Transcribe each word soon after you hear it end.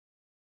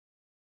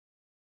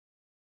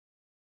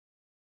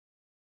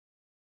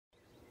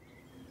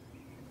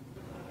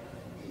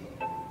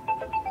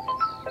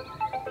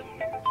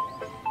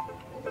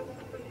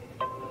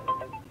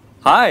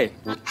Hi.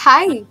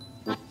 Hi,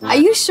 are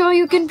you sure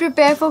you can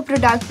prepare for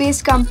product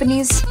based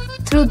companies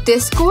through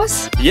this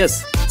course?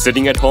 Yes,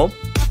 sitting at home?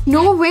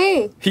 No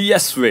way!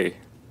 Yes, way.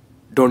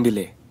 Don't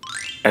delay.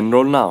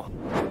 Enroll now.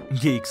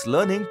 Geeks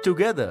learning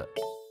together.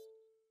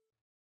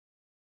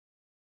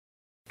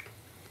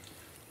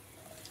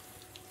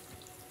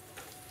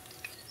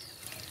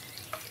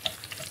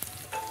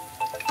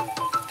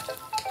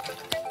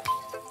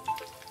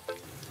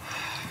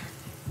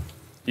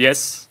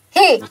 Yes.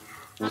 Hey,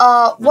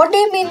 what do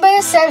you mean by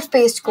a self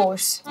paced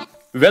course?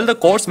 Well, the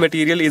course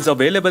material is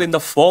available in the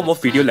form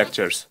of video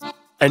lectures.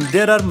 And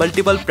there are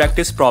multiple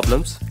practice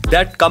problems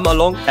that come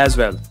along as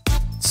well.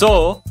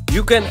 So,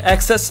 you can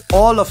access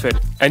all of it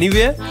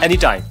anywhere,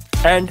 anytime.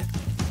 And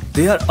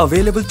they are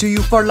available to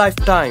you for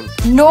lifetime.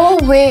 No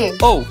way!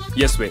 Oh,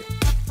 yes, way.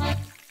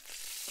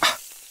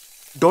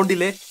 Don't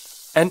delay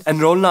and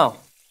enroll now.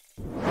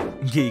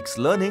 Geeks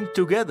learning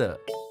together.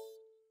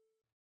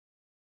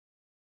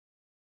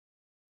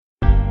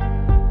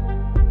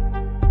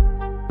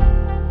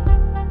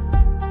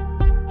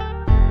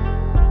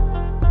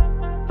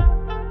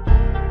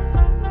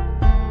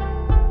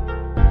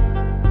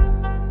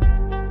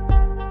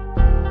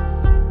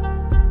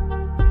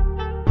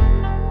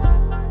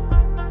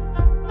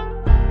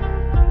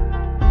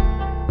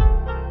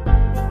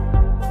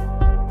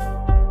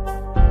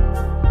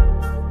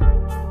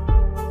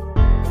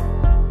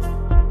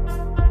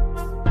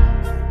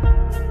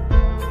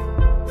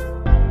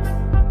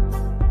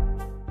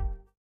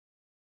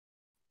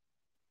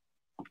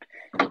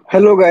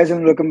 Hello, guys,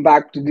 and welcome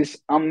back to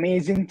this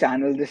amazing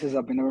channel. This is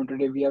Abhinav, and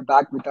today we are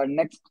back with our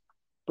next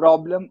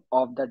problem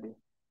of the day.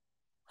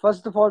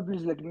 First of all,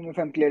 please let me know if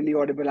I'm clearly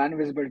audible and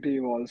visible to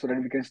you all so that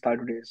we can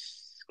start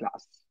today's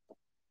class.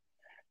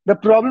 The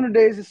problem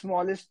today is the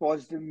smallest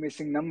positive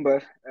missing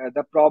number.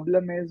 The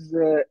problem is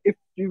if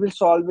we will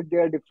solve it,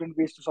 there are different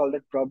ways to solve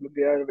that problem.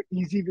 There are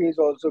easy ways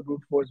also,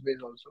 brute force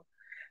ways also.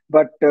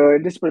 But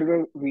in this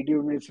particular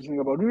video, we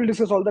will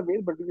discuss all the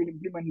ways, but we will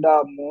implement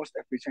the most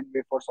efficient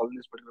way for solving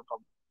this particular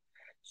problem.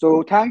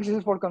 So thanks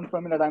Jesus, for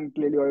confirming that I'm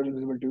clearly audible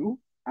visible to you.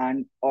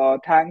 And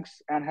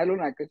thanks and hello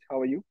Nakaj, how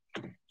are you?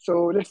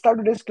 So let's start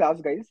today's class,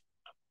 guys.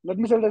 Let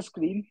me share the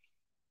screen.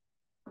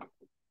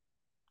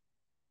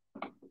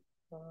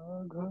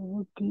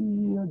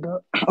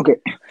 Okay.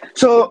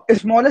 So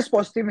smallest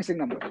positive missing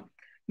number.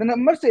 The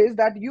number says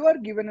that you are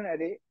given an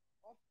array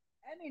of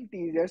n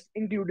integers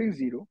including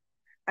zero,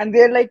 and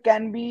there like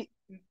can be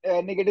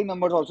negative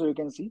numbers also you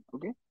can see.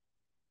 Okay.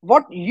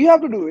 What you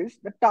have to do is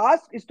the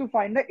task is to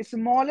find the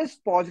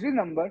smallest positive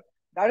number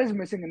that is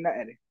missing in the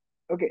array.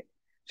 Okay.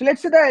 So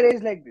let's say the array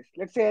is like this.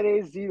 Let's say array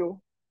is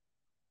 0,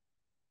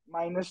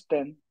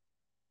 -10,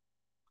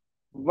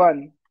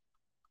 1,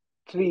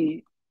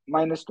 3,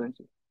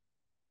 -20.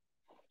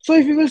 So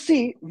if you will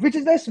see which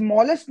is the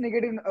smallest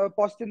negative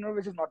positive number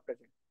which is not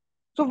present.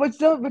 So which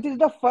is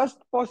the first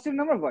positive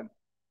number? 1.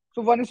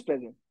 So 1 is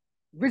present.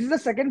 Which is the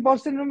second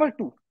positive number?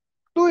 2.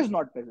 2 is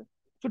not present.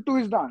 So 2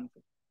 is the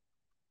answer.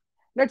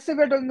 Let's say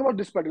we're talking about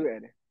this particular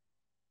array.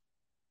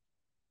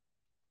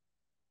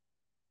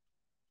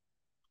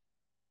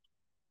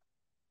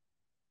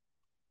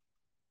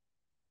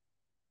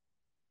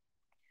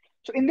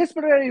 So in this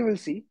particular array, you will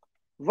see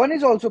 1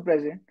 is also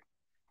present,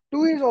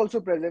 2 is also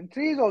present,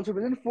 3 is also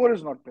present, 4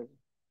 is not present.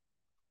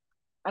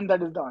 And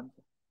that is the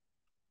answer.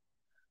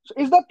 So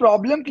is the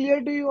problem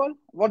clear to you all?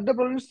 What the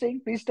problem is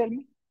saying? Please tell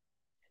me.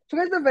 So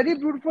guys, the very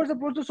brute force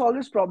approach to solve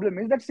this problem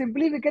is that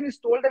simply we can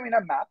store them in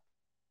a map.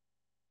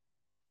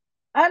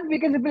 And we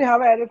can simply have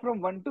an array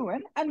from 1 to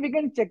n and we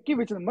can check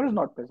which number is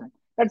not present.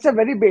 That's a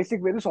very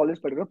basic way to solve this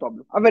particular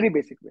problem. A very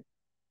basic way.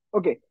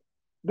 Okay.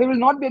 There will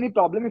not be any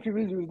problem if you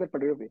will use that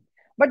particular way.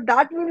 But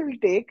that will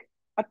take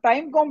a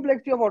time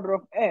complexity of order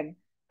of n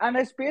and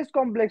a space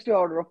complexity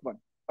order of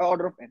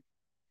n.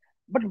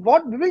 But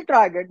what we will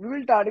target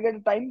a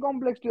time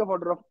complexity of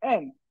order of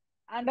n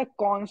and a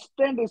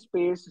constant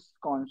space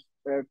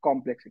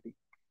complexity.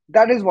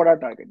 That is what our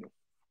target is.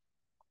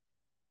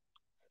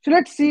 So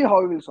let's see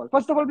how we will solve.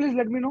 First of all, please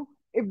let me know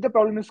if the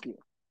problem is clear.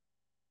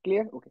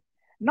 Clear? Okay.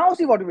 Now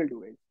see what we will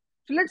do is.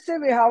 So let's say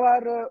we have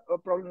our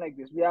problem like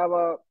this. We have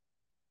a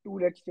 2,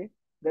 let's say.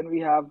 Then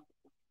we have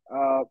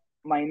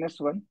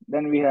 -1.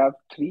 Then we have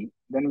 3.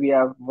 Then we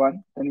have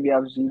 1. Then we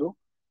have 0.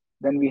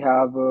 Then we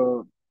have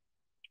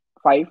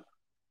 5.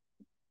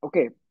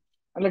 Okay.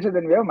 And let's say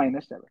then we have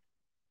 -7.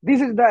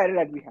 This is the array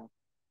that we have.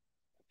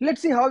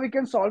 Let's see how we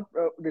can solve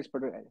this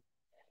particular array.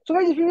 So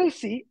guys, if you will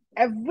see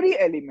every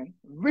element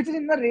which is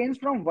in the range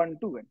from 1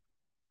 to n.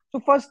 So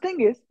first thing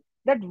is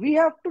that we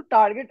have to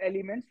target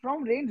elements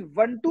from range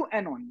 1 to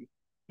n only.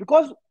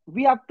 Because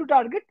we have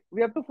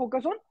to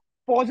focus on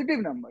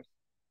positive numbers,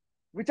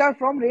 which are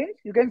from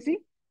range, you can see,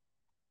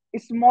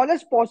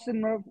 smallest positive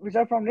number, which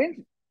are from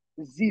range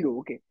 0.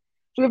 Okay.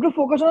 So we have to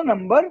focus on a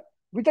number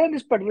which are in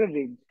this particular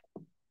range.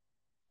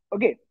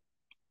 Okay.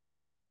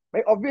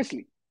 Right?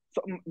 Obviously.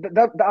 So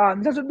the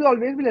answer should be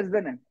always be less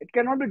than n. It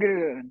cannot be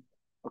greater than n.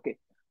 Okay.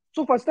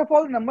 So first of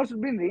all, number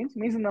should be in range,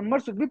 means the number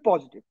should be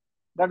positive.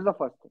 That is the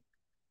first thing.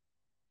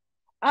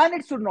 And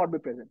it should not be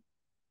present.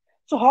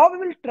 So how we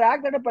will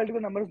track that a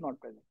particular number is not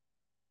present?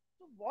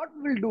 So what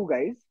we will do,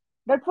 guys,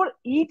 that for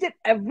each and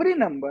every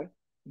number,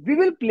 we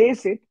will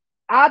place it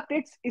at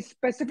its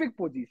specific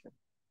position.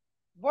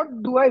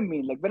 What do I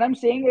mean? Like when I'm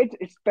saying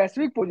its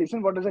specific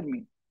position, what does it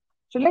mean?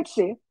 So let's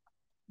say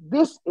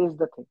this is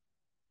the thing.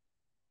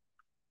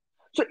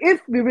 So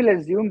if we will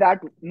assume that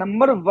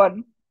number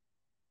one,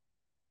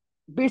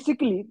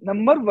 basically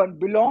number one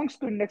belongs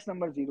to index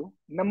number 0,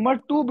 number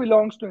 2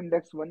 belongs to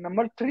index 1,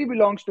 number 3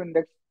 belongs to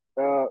index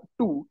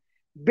 2,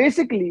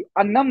 basically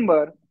a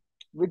number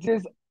which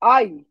is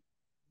I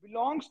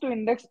belongs to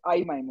index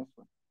I minus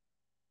 1.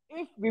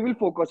 If we will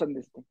focus on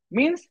this thing,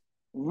 means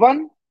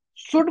 1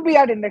 should be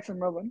at index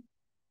number 1,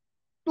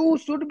 2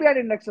 should be at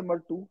index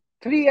number 2,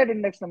 3 at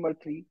index number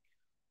 3,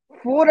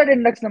 4 at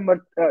index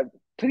number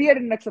 3 at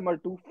index number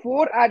 2,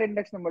 4 at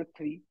index number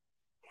 3,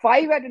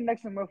 5 at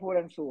index number 4,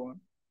 and so on.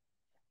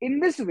 In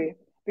this way,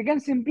 we can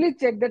simply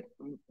check that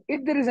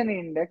if there is any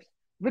index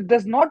which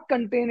does not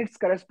contain its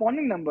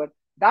corresponding number,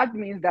 that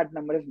means that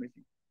number is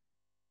missing.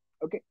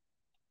 Okay.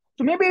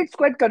 So maybe it's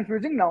quite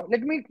confusing now.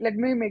 Let me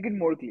make it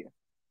more clear.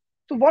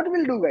 So what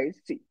we'll do, guys,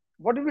 see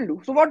what we will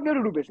do. So what we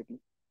will do basically,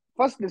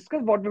 first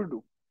discuss what we'll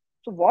do.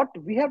 So what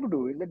we have to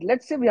do is that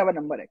let's say we have a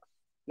number x.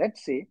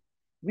 Let's say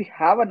we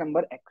have a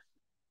number x.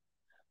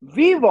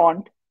 We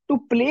want to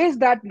place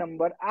that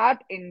number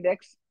at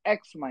index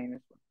x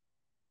minus 1.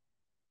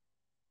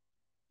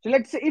 So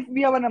let's say if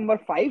we have a number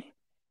 5,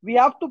 we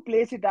have to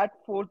place it at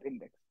 4th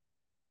index.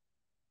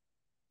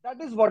 That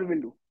is what we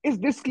will do. Is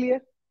this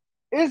clear?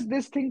 Is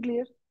this thing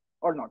clear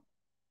or not?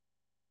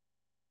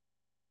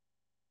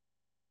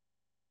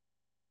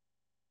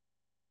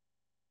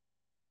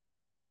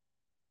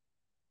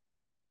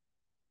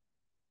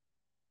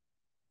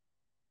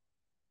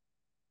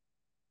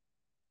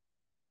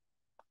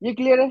 ये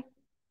clear है?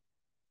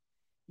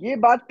 ये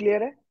बात clear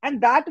है?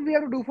 And that we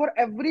have to do for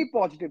every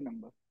positive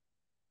number.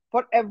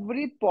 For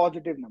every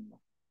positive number.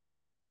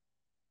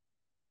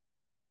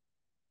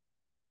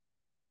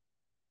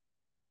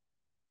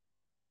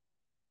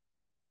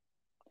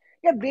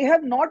 Yeah, they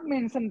have not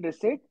mentioned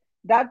this it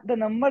that the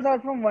numbers are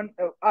from one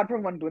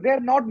to. They are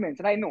not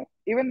mentioned. I know.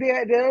 Even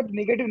there are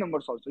negative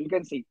numbers also. You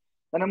can see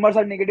the numbers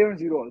are negative and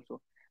 0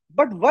 also.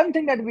 But one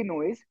thing that we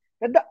know is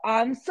that the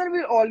answer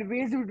will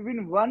always be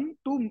between 1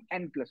 to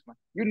n plus 1.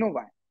 You know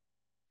why?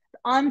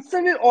 The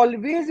answer will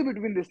always be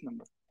between this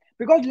number.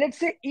 Because let's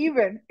say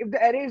even if the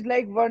array is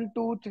like 1,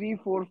 2, 3,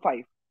 4,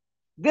 5,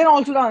 then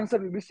also the answer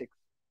will be 6.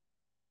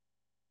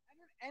 And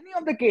in any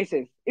of the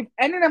cases, if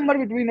any number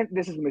between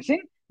this is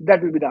missing,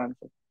 that will be the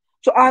answer.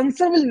 So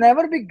answer will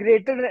never be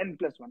greater than n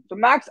plus 1. So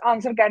max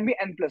answer can be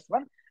n plus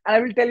 1. And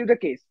I will tell you the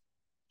case.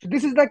 So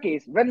this is the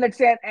case when let's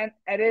say an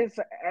array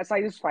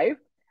size is 5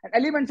 and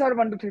elements are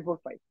 1, 2, 3, 4,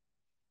 5.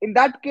 In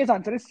that case,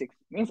 answer is 6,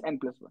 means n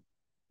plus 1.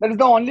 That is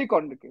the only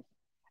counter case.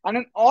 And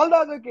in all the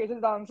other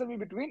cases, the answer will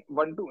be between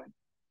 1 to n.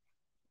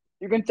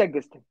 You can check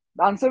this thing.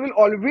 The answer will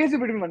always be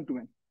between 1 to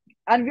n.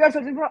 And we are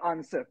searching for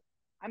answer.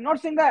 I'm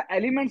not saying the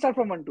elements are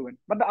from 1 to n,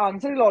 but the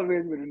answer will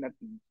always be between that.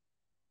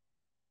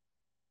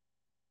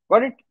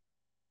 Got it?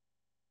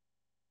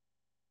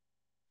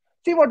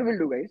 See what we'll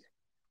do, guys.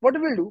 What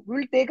we'll do, we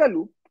will take a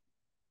loop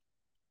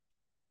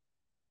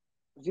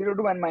 0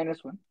 to n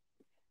minus 1.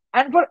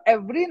 And for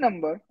every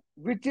number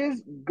which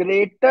is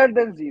greater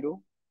than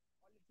 0,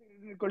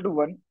 equal to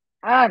 1,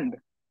 and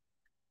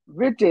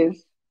which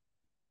is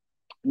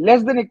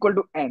less than equal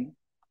to n,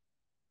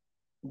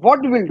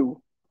 what we will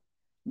do?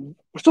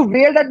 So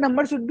where that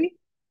number should be?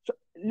 So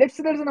let's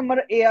say there's a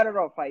number ARR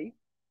of I.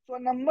 So a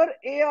number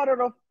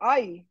ARR of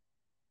I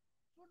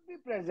should be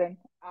present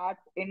at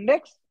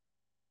index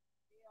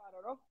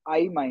ARR of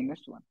I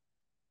minus 1.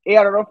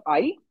 ARR of I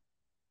minus 1.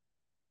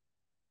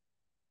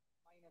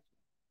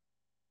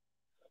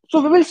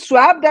 So we will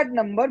swap that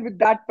number with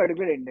that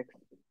particular index.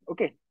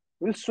 Okay.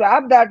 We'll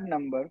swap that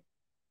number with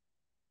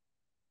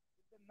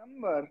the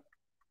number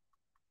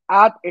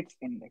at its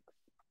index.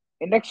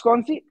 Index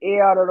कौन सी?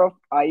 ARR of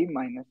I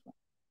minus 1.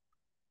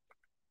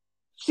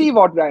 See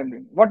what I am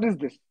doing. What is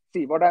this?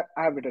 See what I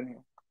have written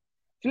here.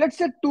 So let's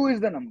say 2 is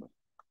the number.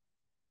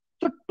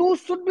 So 2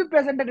 should be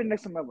present at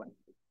index number 1.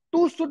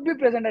 2 should be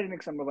present at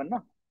index number 1.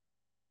 No?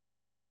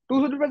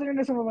 2 should be present at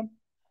index number 1.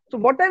 So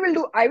what I will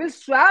do, I will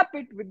swap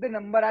it with the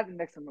number at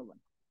index number 1.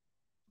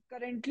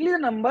 Currently, the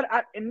number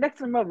at index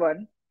number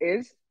 1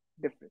 is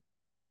different.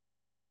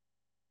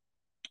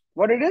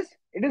 What it is?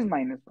 It is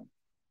minus 1.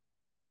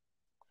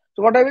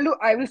 So what I will do,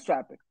 I will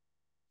swap it.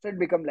 So it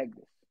becomes like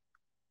this.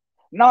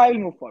 Now I will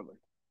move forward.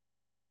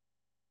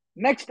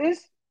 Next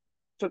is,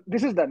 so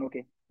this is done,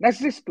 okay.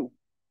 Next is 2.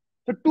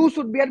 So 2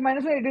 should be at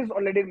minus 1. It is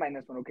already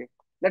minus 1, okay.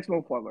 Let's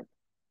move forward.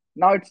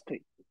 Now it's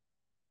 3.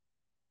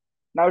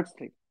 Now it's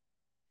 3.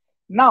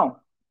 Now,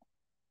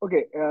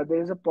 okay,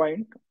 there is a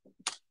point.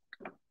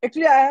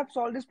 Actually, I have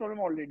solved this problem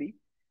already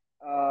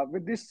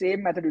with this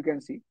same method you can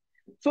see.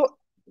 So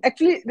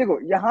actually, देखो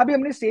यहाँ भी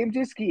हमने same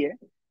चीज की है,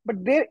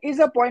 but there is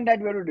a point that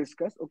we have to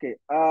discuss. Okay,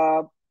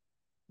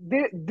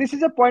 this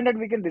is a point that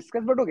we can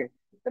discuss, but okay,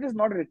 that is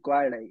not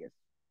required, I guess.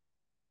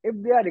 If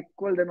they are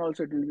equal, then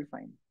also it will be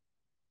fine.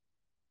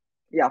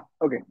 Yeah,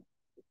 okay.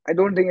 I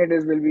don't think it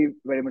is will be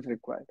very much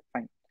required.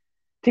 Fine.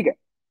 ठीक है.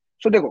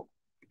 So देखो,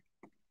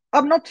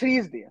 अब now 3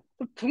 is there.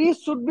 So 3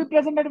 should be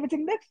present at which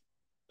index?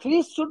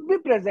 3 should be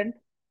present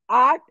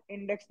at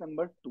index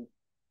number 2.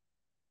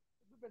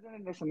 Should be present at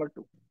index number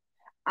 2.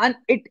 And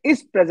it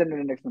is present in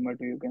index number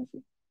 2, you can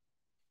see.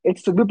 It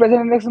should be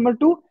present in index number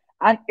 2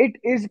 and it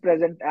is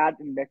present at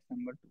index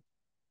number 2.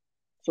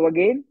 So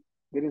again,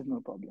 there is no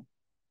problem.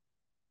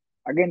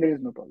 Again, there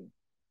is no problem.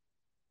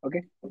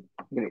 Okay,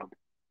 great.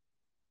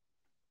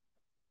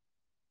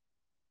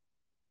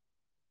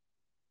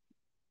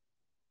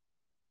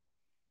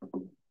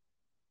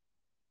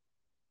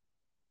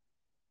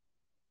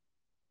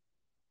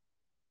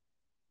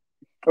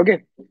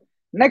 Okay,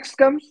 next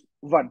comes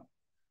 1.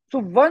 So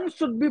 1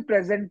 should be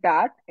present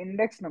at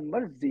index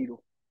number 0.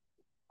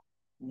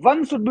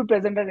 1 should be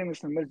present at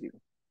index number 0.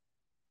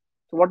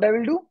 So what I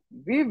will do?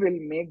 We will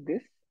make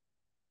this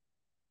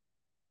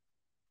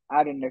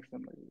at index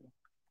number 0.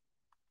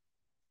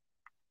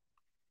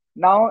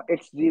 Now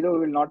it's 0, we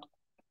will not.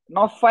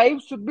 Now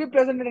 5 should be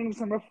present at index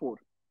number 4.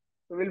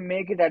 So we'll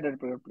make it at that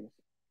place.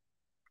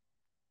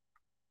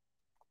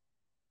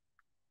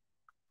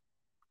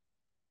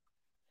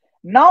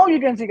 Now you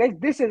can see, guys,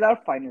 this is our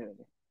final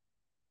array.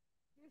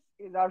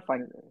 This is our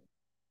final array.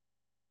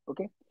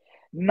 Okay.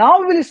 Now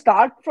we'll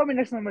start from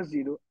index number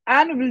 0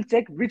 and we'll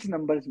check which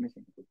number is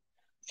missing.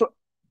 So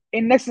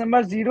index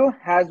number 0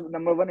 has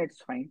number 1,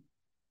 it's fine.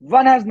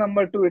 1 has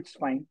number 2, it's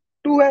fine.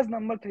 2 has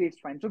number 3, it's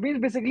fine. So means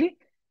basically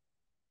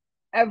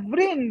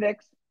every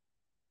index,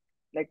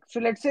 like,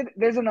 so let's say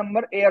there's a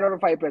number a or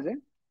 5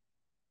 present.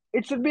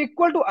 It should be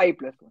equal to I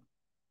plus 1.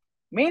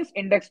 Means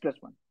index plus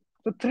 1.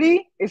 So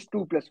 3 is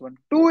 2 plus 1.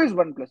 2 is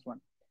 1 plus 1.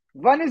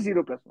 1 is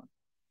 0 plus 1.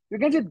 You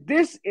can say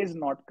this is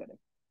not correct.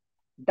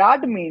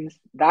 That means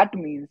that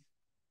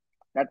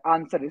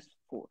answer is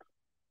 4.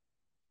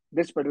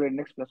 This particular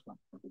index plus 1.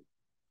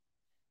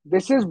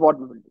 This is what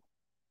we will do.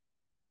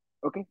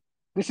 Okay.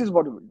 This is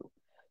what we will do.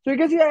 So you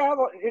can see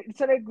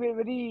it's a like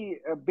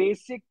very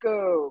basic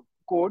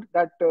code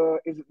that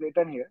is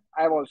written here.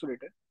 I have also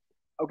written.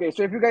 Okay.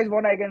 So if you guys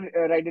want, I can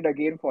write it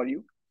again for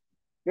you.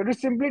 You have to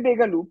simply take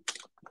a loop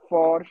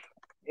for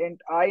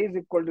int I is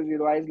equal to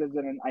 0, I is less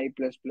than an I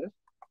plus plus.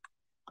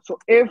 So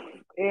if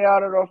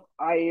ARR of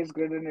I is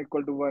greater than or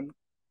equal to 1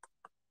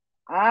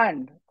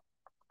 and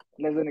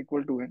less than or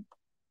equal to n,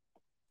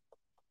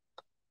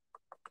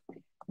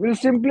 we'll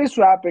simply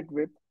swap it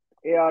with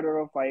ARR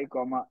of I,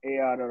 comma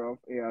ARR of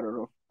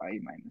I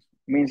minus.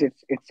 Means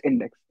it's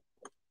index.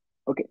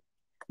 Okay.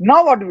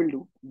 Now what we'll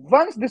do,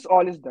 once this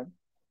all is done,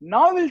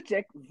 now we'll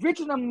check which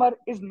number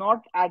is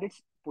not at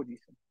its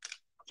position.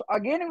 So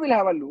again we will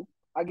have a loop.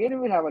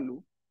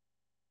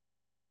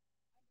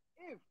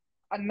 If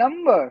a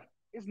number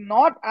is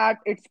not at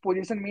its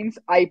position, means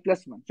I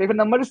plus 1. So if a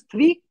number is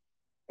 3,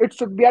 it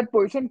should be at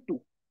position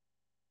 2.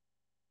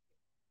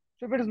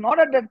 So if it is not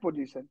at that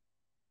position,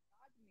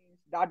 that means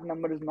that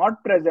number is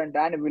not present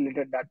and we'll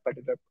return that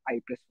particular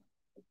I plus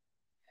 1.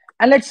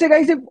 And let's say,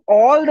 guys, if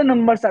all the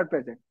numbers are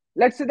present,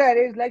 let's say the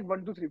array is like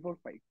 1, 2, 3, 4,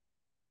 5,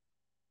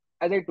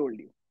 as I told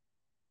you.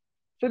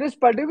 So in this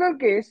particular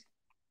case,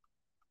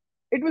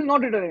 it will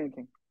not return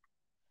anything.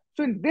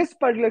 So in this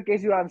particular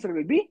case, your answer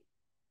will be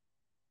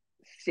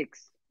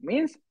 6,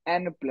 means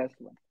n plus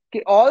 1.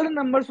 Okay, all the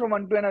numbers from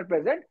 1 to n are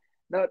present.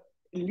 The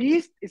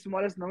least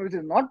smallest number which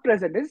is not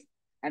present is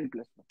n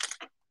plus 1.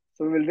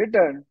 So we will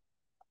return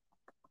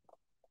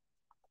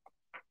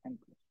n plus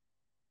 1.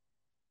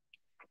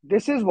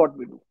 This is what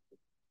we do.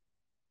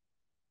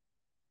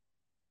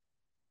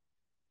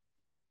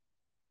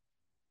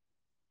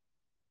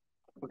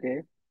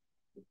 Okay.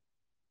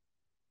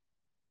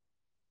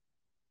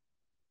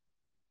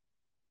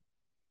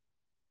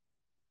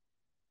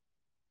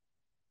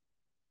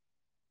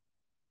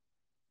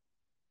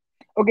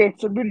 Okay,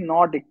 it should be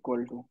not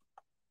equal to.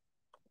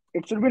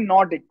 It should be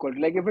not equal to.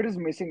 Like if it is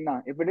missing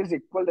now, if it is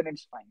equal, then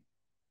it's fine.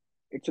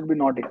 It should be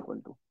not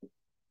equal to.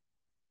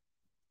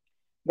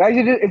 Guys,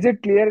 is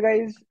it clear,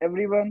 guys?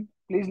 Everyone,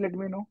 please let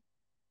me know.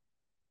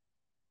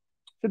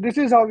 So this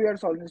is how we are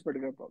solving this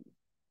particular problem.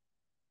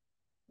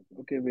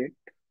 Okay, wait.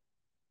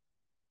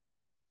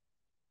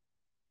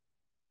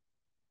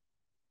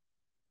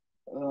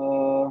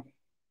 Uh,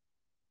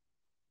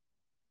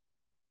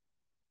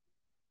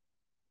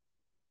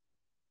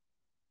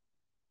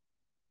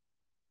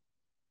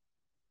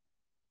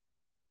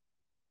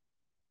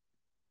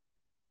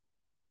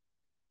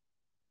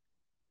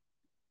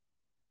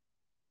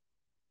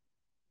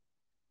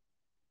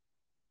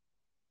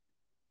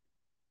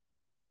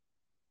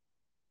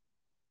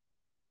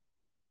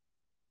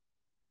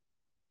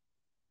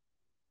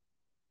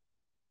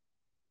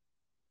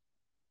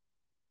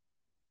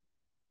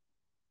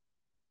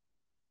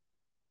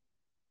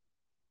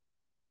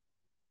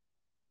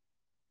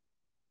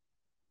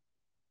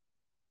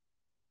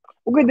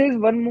 okay, there is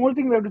one more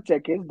thing we have to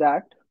check is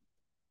that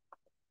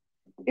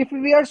if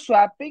we are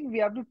swapping, we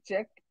have to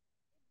check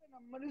if the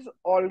number is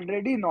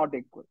already not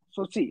equal.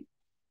 So see,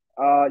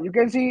 you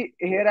can see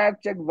here I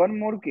have checked one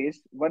more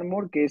case. One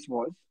more case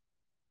was,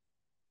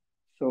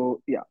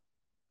 so yeah.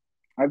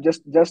 I've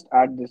just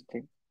add this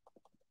thing.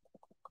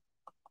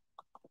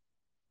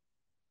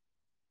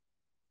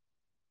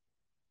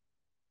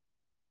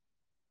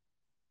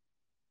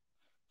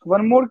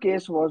 One more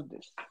case was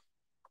this,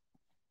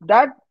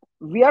 that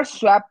we are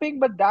swapping,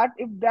 but that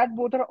if that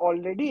both are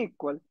already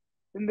equal,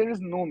 then there is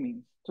no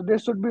means. So they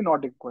should be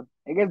not equal.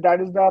 I guess that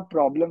is the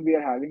problem we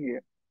are having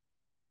here.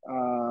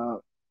 Uh,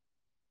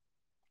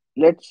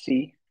 let's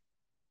see.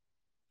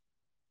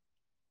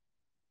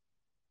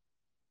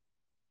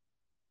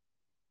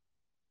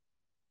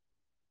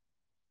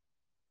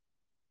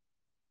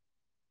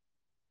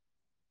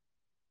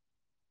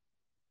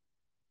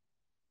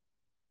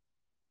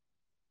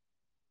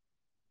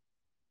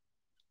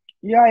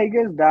 Yeah, I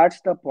guess that's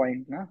the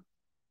point, na?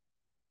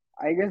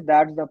 I guess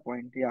that's the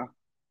point. Yeah,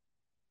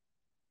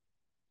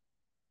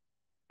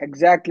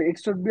 exactly. It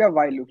should be a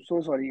while loop.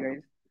 So sorry,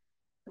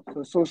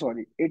 guys. So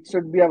sorry. It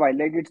should be a while.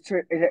 Like it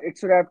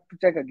should have to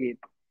check again.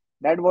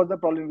 That was the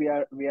problem we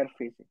are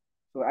facing.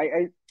 So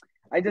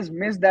I just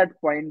missed that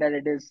point that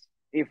it is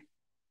if.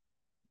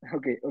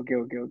 Okay.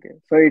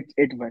 So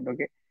it went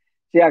okay.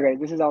 So yeah, guys,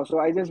 this is also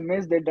I just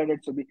missed it that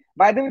it should be.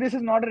 By the way, this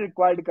is not a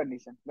required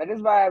condition. That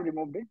is why I have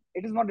removed it.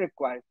 It is not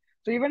required.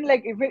 So even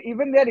like if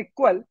even they are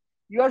equal,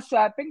 you are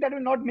swapping. That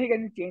will not make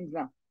any change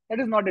now. That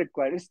is not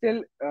required. It's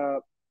still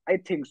I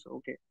think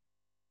so.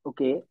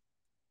 Okay,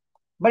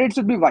 but it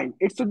should be while.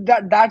 It should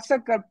that's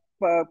a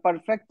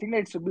perfect thing. That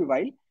it should be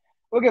while.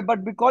 Okay,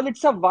 but because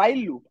it's a while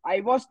loop,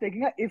 I was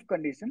taking a if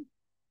condition.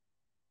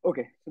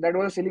 Okay, so that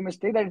was a silly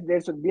mistake that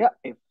there should be a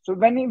if. So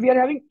when we are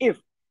having if,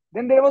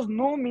 then there was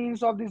no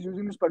means of this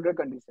using this particular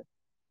condition.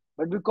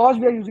 But because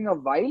we are using a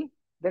while,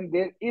 then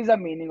there is a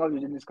meaning of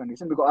using this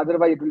condition because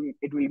otherwise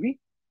it will be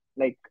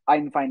like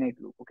an infinite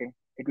loop. Okay,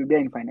 it will be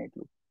an infinite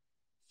loop.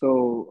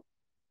 So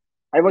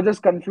I was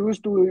just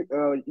confused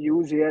to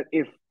use here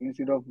if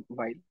instead of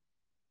while.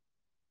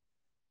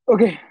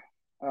 Okay,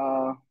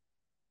 uh,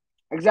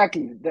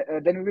 exactly.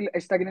 Then we will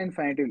stuck in an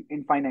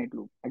infinite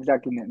loop.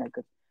 Exactly,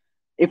 Nakas.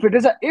 If it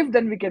is a if,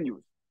 then we can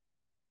use.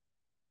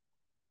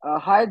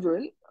 Hi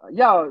Joel.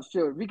 Yeah,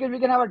 sure. We can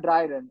have a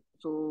dry run.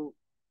 So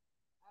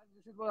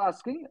as this was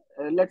asking,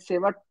 let's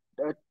save a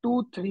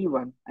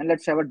 2-3-1 and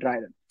let's have a dry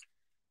run.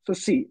 So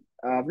see,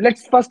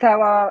 let's first have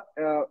a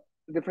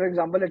different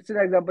example. Let's say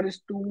the example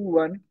is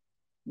 2-1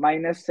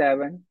 minus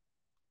 7-4.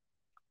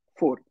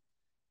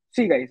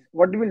 See guys,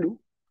 what we will do?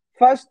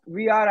 First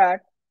we are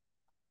at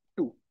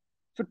 2.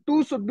 So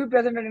 2 should be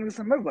present at index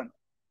number 1.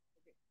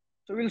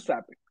 So we'll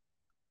swap it.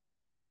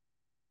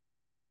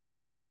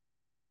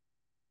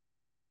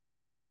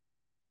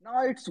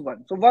 Now it's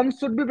 1. So 1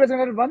 should be present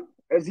at 1.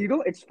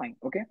 0, it's fine.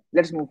 Okay,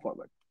 let's move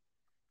forward.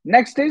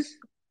 Next is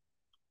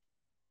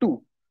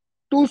 2.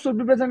 2 should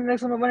be present in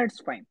index number 1. It's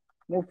fine.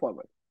 Move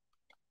forward.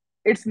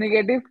 It's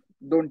negative.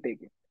 Don't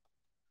take it.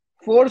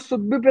 4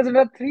 should be present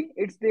at 3.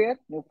 It's there.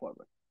 Move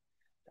forward.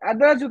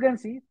 Otherwise, you can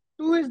see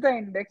 2 is the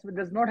index which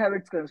does not have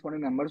its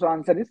corresponding number. So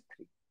answer is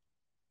 3.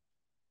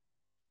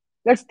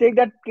 Let's take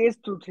that case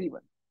 2-3-1.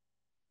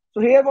 So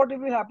here what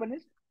will happen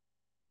is,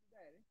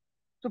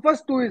 so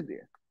first 2 is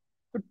there.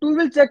 So 2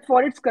 will check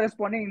for its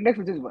corresponding index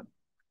which is 1.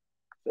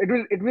 So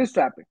it will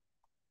swap it.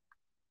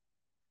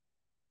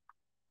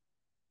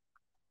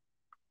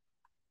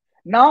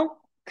 Now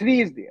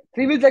 3 is there.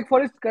 3 will check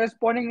for its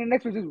corresponding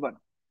index which is 1.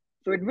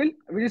 So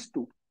which is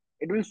 2.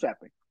 It will swap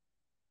it.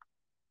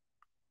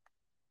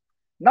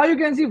 Now you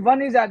can see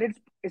 1 is at its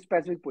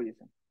specific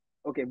position.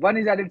 Okay, 1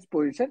 is at its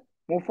position,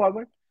 move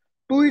forward.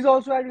 2 is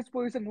also at its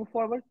position, move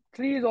forward.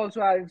 3 is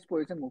also at its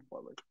position, move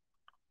forward.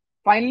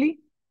 Finally,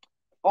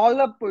 all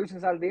the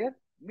positions are there.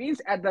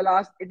 Means at the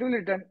last, it will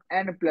return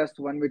n plus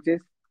 1, which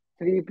is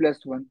 3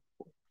 plus 1.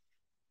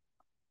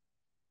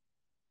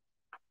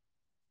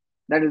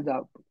 That is the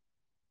output.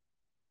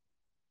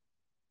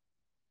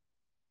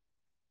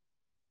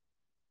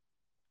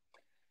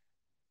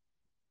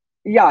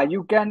 Yeah,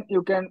 you can,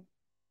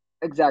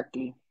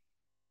 exactly.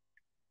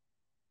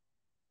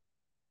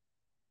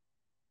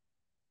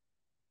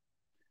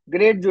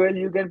 Great, Joel.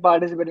 You can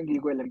participate in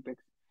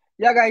Geek-O-Lympics.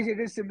 Yeah, guys, it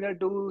is similar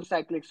to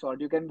cyclic sort.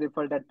 You can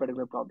refer that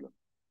particular problem.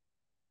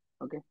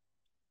 Okay.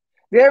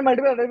 There are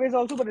multiple other ways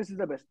also, but this is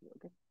the best way.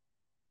 Okay.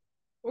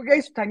 Okay,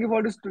 guys, thank you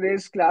for this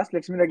today's class.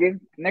 Let's meet again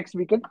next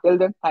weekend. Till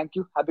then, thank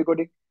you. Happy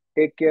coding.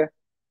 Take care.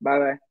 Bye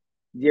bye.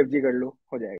 GFG कर लो हो जाएगा.